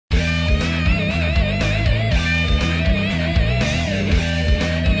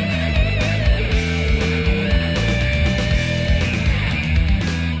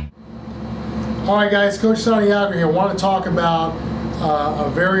All right, guys, Coach Santiago here. I want to talk about a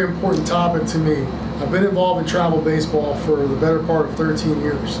very important topic to me. I've been involved in travel baseball for the better part of 13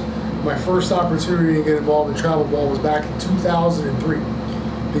 years. My first opportunity to get involved in travel ball was back in 2003.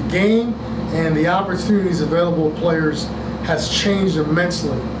 The game and the opportunities available to players has changed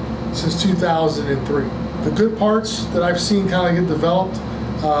immensely since 2003. The good parts that I've seen kind of get developed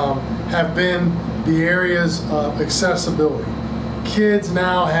have been the areas of accessibility. Kids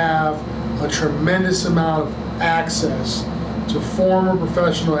now have a tremendous amount of access to former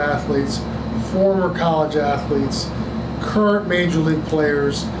professional athletes, former college athletes, current major league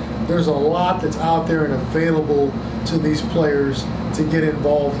players. There's a lot that's out there and available to these players to get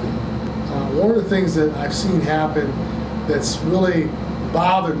involved in. One of the things that I've seen happen that's really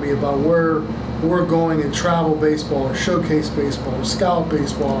bothered me about where we're going in travel baseball or showcase baseball or scout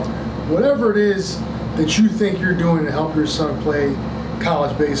baseball, whatever it is that you think you're doing to help your son play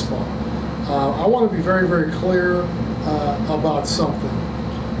college baseball. I want to be very, very clear about something.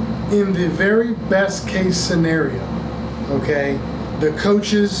 In the very best case scenario, okay, the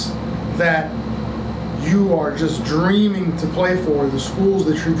coaches that you are just dreaming to play for, the schools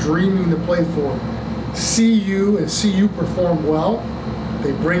that you're dreaming to play for, see you and see you perform well.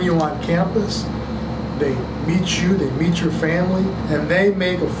 They bring you on campus, they meet you, they meet your family, and they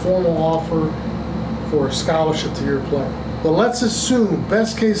make a formal offer for a scholarship to your play. But let's assume,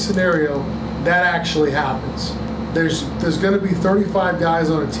 best case scenario, that actually happens. There's going to be 35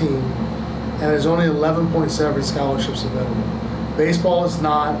 guys on a team, and there's only 11.7 scholarships available. Baseball is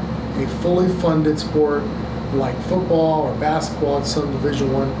not a fully funded sport like football or basketball at some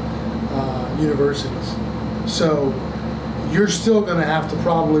Division I universities. So you're still going to have to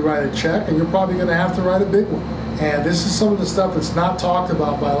probably write a check, and you're probably going to have to write a big one. And this is some of the stuff that's not talked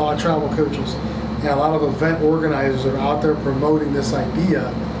about by a lot of travel coaches. And a lot of event organizers are out there promoting this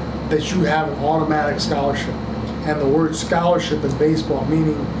idea that you have an automatic scholarship. And the word scholarship in baseball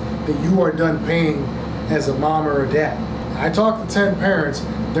meaning that you are done paying as a mom or a dad. I talk to 10 parents,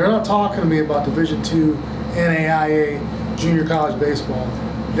 they're not talking to me about Division II, NAIA, junior college baseball.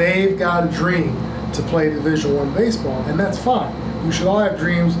 They've got a dream to play Division I baseball, and that's fine. We should all have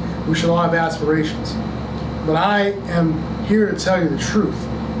dreams, we should all have aspirations. But I am here to tell you the truth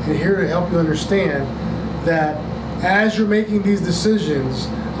and here to help you understand that as you're making these decisions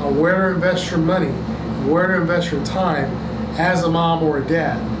on where to invest your money, where to invest your time as a mom or a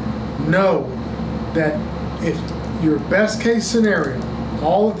dad, know that if your best case scenario,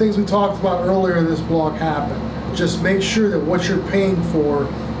 all the things we talked about earlier in this blog happen, just make sure that what you're paying for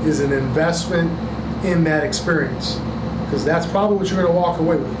is an investment in that experience, because that's probably what you're going to walk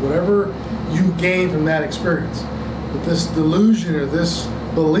away with, whatever you gain from that experience. But this delusion or this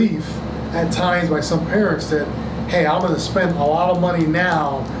belief at times by some parents that, hey, I'm going to spend a lot of money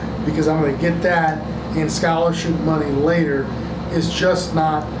now because I'm going to get that in scholarship money later, is just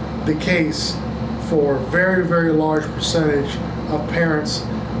not the case for a very, very large percentage of parents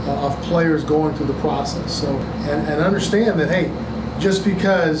of players going through the process. So, and understand that, hey, just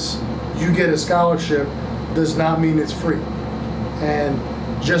because you get a scholarship does not mean it's free. And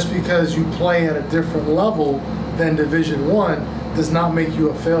just because you play at a different level than Division I does not make you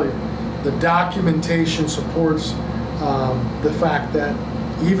a failure. The documentation supports the fact that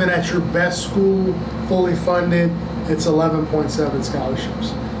even at your best school, fully funded, it's 11.7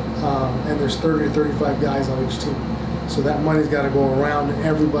 scholarships. And there's 30 to 35 guys on each team. So that money's got to go around to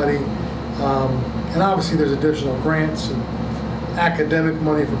everybody. And obviously there's additional grants and academic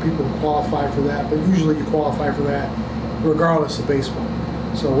money for people to qualify for that, but usually you qualify for that regardless of baseball.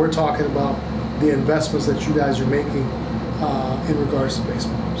 So we're talking about the investments that you guys are making in regards to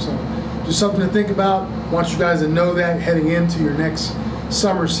baseball. So just something to think about. I want you guys to know that heading into your next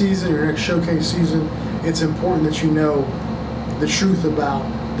summer season, your next showcase season, it's important that you know the truth about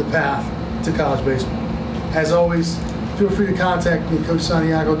the path to college baseball. As always, feel free to contact me,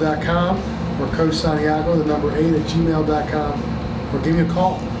 CoachSantiago.com or Coach Santiago, the number 8@gmail.com, or give me a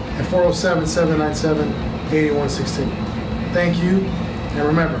call at 407-797-8116. Thank you, and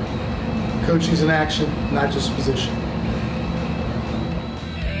remember, coaching is an action, not just a position.